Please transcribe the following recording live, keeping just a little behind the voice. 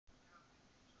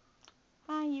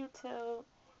YouTube.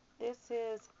 This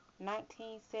is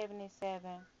 1977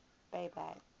 Baby.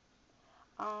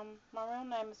 My real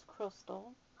name is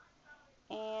Crystal,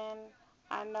 and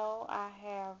I know I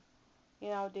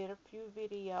have, did a few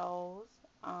videos.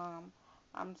 Um,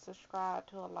 I'm subscribed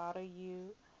to a lot of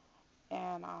you,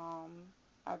 and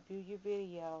I view your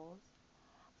videos.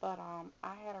 But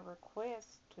I had a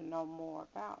request to know more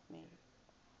about me.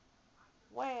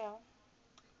 Well,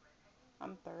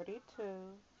 I'm 32.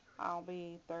 I'll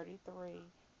be 33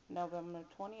 November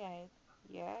 28th.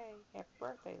 Yay, happy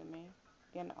birthday to me.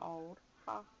 Getting old.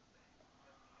 Huh?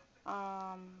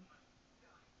 Um,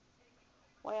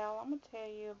 well, I'm going to tell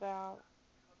you about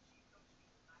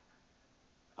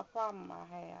a problem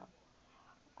I have.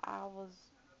 I was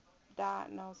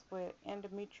diagnosed with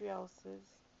endometriosis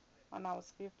when I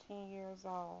was 15 years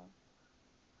old.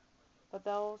 For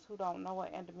those who don't know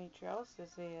what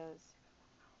endometriosis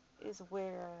is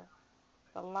where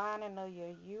the lining of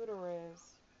your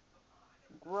uterus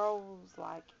grows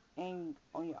like on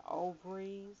your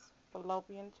ovaries,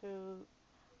 fallopian tube,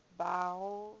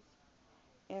 bowels.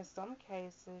 In some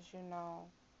cases,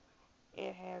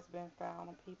 it has been found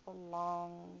in people's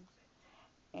lungs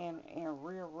and in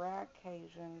real rare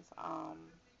occasions,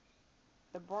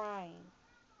 the brain.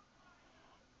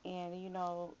 And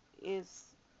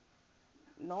it's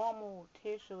normal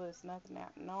tissue is nothing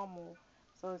abnormal,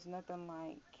 so it's nothing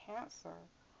like cancer.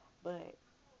 But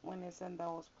when it's in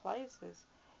those places,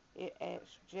 it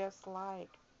acts just like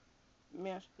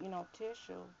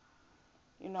tissue,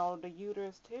 the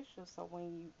uterus tissue. So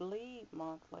when you bleed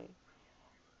monthly,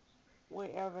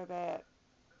 wherever that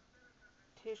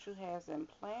tissue has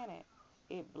implanted,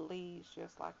 it bleeds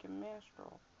just like your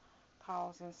menstrual,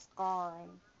 causing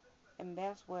scarring, and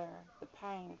that's where the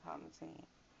pain comes in,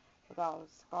 with all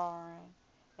the scarring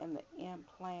and the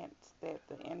implants that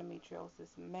the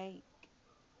endometriosis make.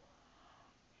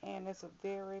 And it's a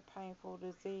very painful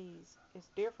disease. It's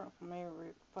different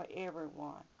for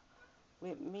everyone.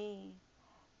 With me,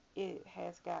 it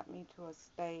has got me to a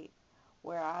state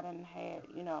where I done had,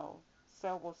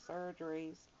 several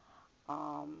surgeries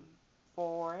um,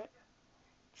 for it.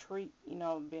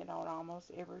 Been on almost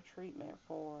every treatment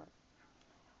for it.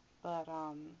 But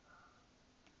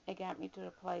it got me to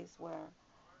the place where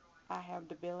I have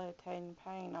debilitating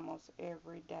pain almost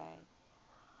every day.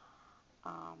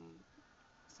 Um,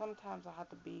 Sometimes I have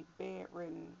to be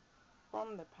bedridden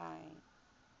from the pain.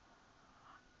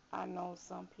 I know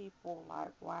some people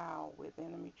like, wow, with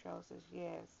endometriosis,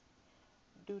 yes.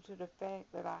 Due to the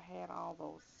fact that I had all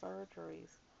those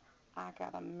surgeries, I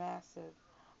got a massive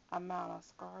amount of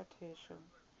scar tissue.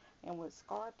 And with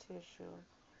scar tissue,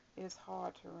 it's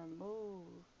hard to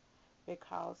remove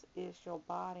because it's your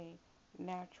body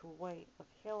natural way of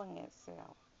healing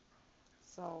itself.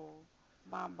 So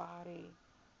my body,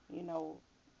 you know,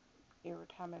 every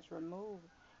time it's removed,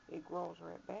 it grows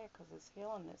right back because it's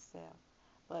healing itself.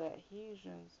 But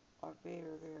adhesions are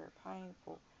very, very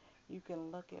painful. You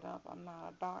can look it up. I'm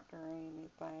not a doctor or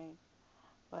anything,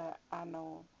 but I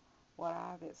know what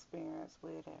I've experienced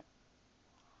with it.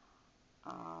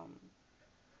 Um,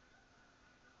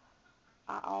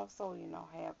 I also,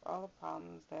 have other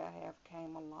problems that have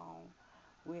came along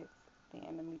with the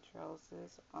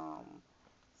endometriosis,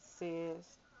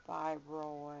 cysts,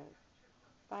 fibroid,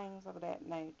 things of that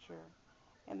nature,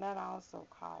 and that also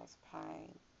cause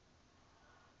pain.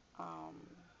 Um,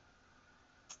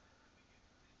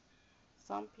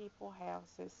 some people have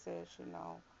success,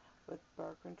 with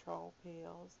birth control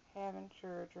pills, having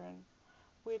children,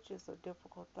 which is a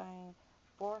difficult thing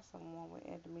for someone with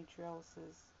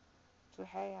endometriosis to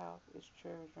have is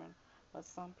children, but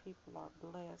some people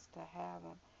are blessed to have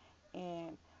them,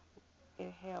 and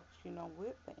it helps,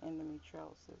 with the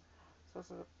endometriosis.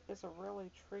 So it's a really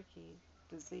tricky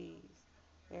disease.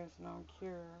 There's no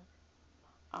cure.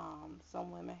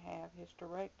 Some women have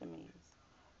hysterectomies,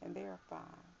 and they're fine.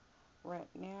 Right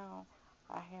now,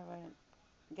 I haven't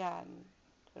gotten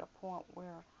to the point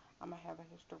where I'm going to have a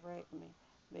hysterectomy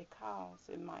because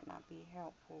it might not be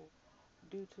helpful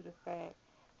due to the fact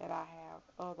that I have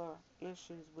other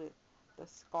issues with the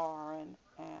scarring,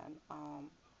 and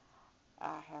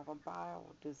I have a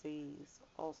bowel disease,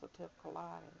 ulcerative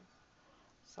colitis.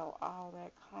 So all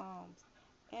that comes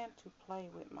into play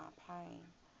with my pain.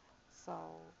 So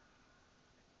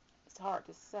it's hard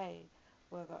to say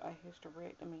whether a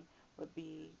hysterectomy would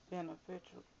be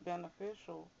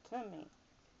beneficial to me.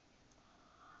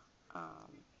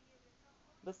 Um,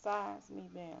 Besides me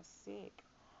being sick,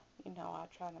 I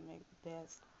try to make the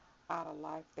best out of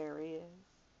life there is.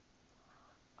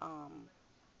 Um,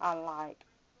 I like,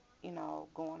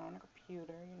 going on the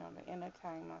computer, to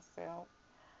entertain myself.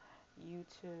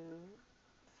 YouTube,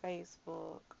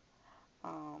 Facebook.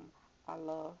 Um, I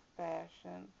love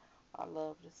fashion. I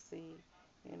love to see,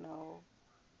 you know,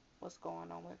 what's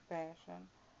going on with fashion.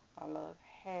 I love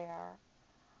hair,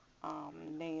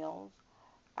 nails.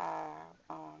 I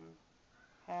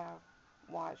have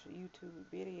watched YouTube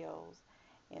videos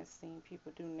and seen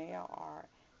people do nail art,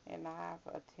 and I've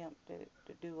attempted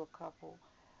to do a couple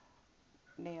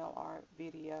nail art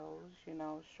videos,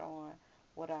 showing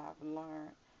what I've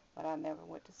learned, but I never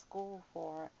went to school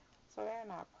for it, so they're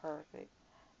not perfect.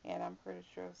 And I'm pretty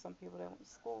sure some people that went to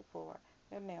school for it,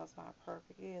 their nails not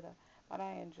perfect either, but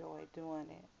I enjoy doing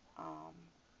it. Um,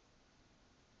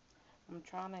 I'm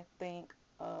trying to think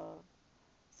of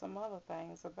some other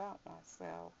things about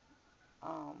myself.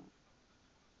 Um,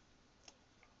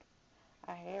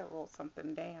 I had wrote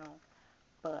something down,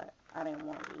 but I didn't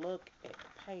want to look at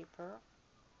the paper.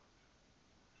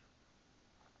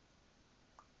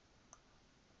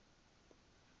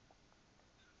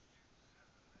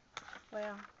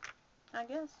 Well, I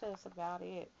guess that's about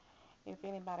it. If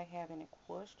anybody have any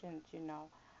questions,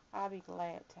 I'll be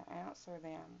glad to answer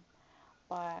them.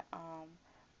 But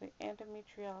with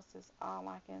endometriosis, all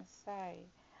I can say,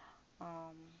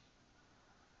 um,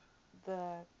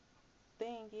 the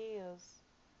thing is,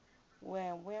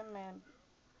 when women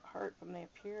hurt from their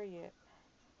period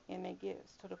and it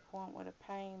gets to the point where the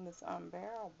pain is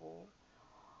unbearable,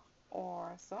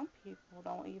 or some people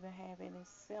don't even have any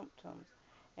symptoms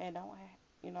and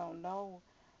don't know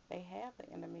they have the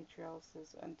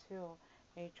endometriosis until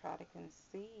they try to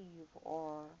conceive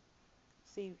or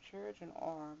conceive children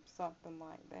or something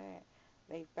like that.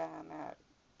 They find out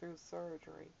through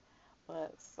surgery.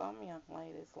 But some young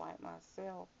ladies like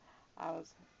myself, I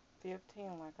was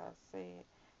 15, like I said,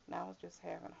 and I was just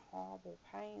having horrible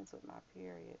pains with my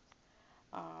periods.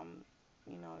 um,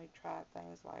 they tried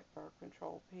things like birth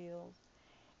control pills,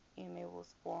 and it was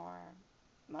for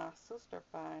my sister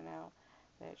finding out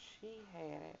that she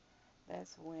had it.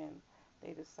 That's when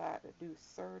they decided to do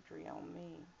surgery on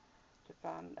me to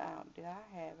find out did I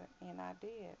have it, and I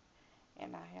did.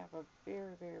 And I have a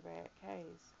very, very bad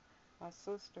case. My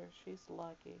sister, she's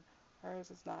lucky.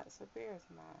 Hers is not as severe as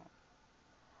mine.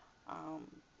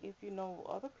 If you know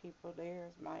other people,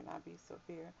 theirs might not be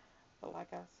severe. But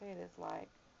like I said, it's like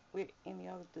with any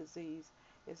other disease,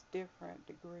 it's different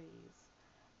degrees.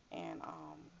 And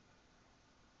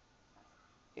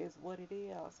is what it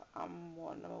is. I'm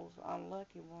one of those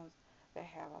unlucky ones that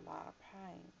have a lot of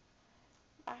pain.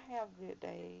 I have good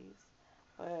days,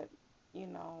 but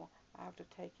I have to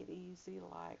take it easy.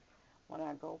 Like when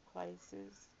I go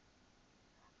places,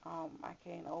 I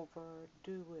can't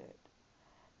overdo it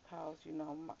because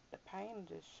the pain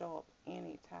just show up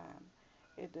anytime.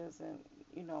 It doesn't,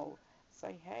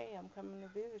 say, "Hey, I'm coming to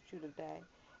visit you today."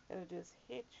 It'll just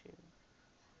hit you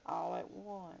all at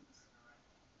once,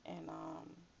 and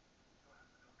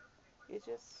it's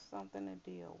just something to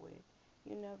deal with.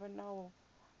 You never know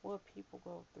what people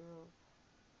go through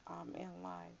in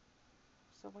life.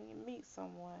 So when you meet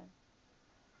someone,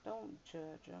 don't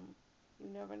judge them. You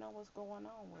never know what's going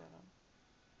on with them.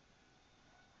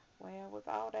 Well, with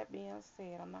all that being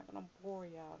said, I'm not going to bore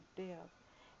y'all to death.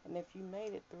 And if you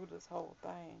made it through this whole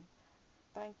thing,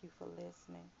 thank you for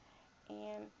listening.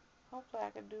 And hopefully I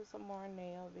can do some more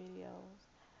nail videos.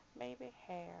 Maybe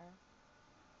hair.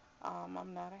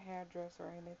 I'm not a hairdresser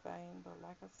or anything, but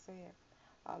like I said,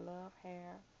 I love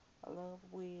hair. I love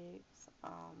wigs,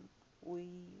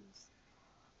 weaves,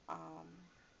 um,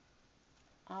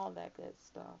 all that good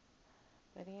stuff.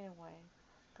 But anyway,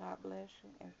 God bless you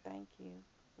and thank you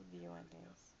for viewing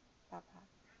this. Bye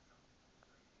bye.